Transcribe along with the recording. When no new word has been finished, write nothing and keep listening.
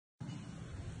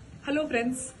Hello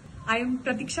friends, I am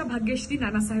Pratiksha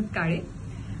Nanasaheb Kale.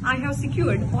 I have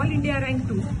secured All India Rank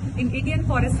 2 in Indian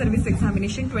Forest Service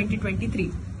Examination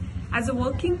 2023. As a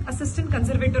working Assistant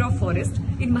Conservator of Forest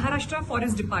in Maharashtra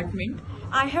Forest Department,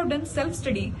 I have done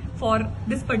self-study for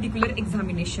this particular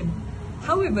examination.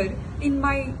 However, in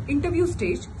my interview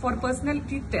stage for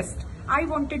personality test, I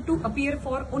wanted to appear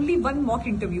for only one mock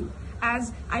interview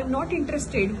as I am not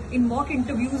interested in mock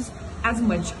interviews as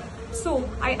much. So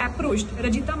I approached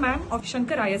Rajita ma'am of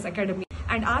Shankar IAS Academy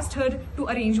and asked her to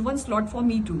arrange one slot for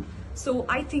me too. So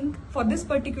I think for this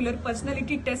particular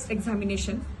personality test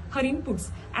examination, her inputs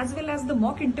as well as the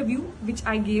mock interview which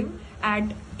I gave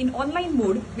in online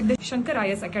mode with the Shankar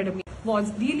IAS Academy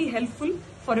was really helpful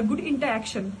for a good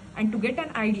interaction and to get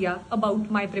an idea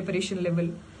about my preparation level.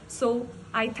 So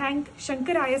I thank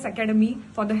Shankar IAS Academy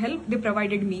for the help they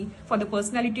provided me for the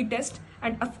personality test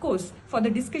and of course for the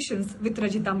discussions with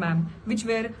Rajita ma'am, which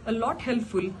were a lot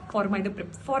helpful for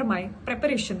my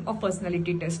preparation of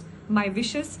personality test. My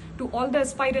wishes to all the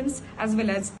aspirants as well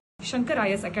as Shankar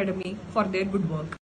IAS Academy for their good work.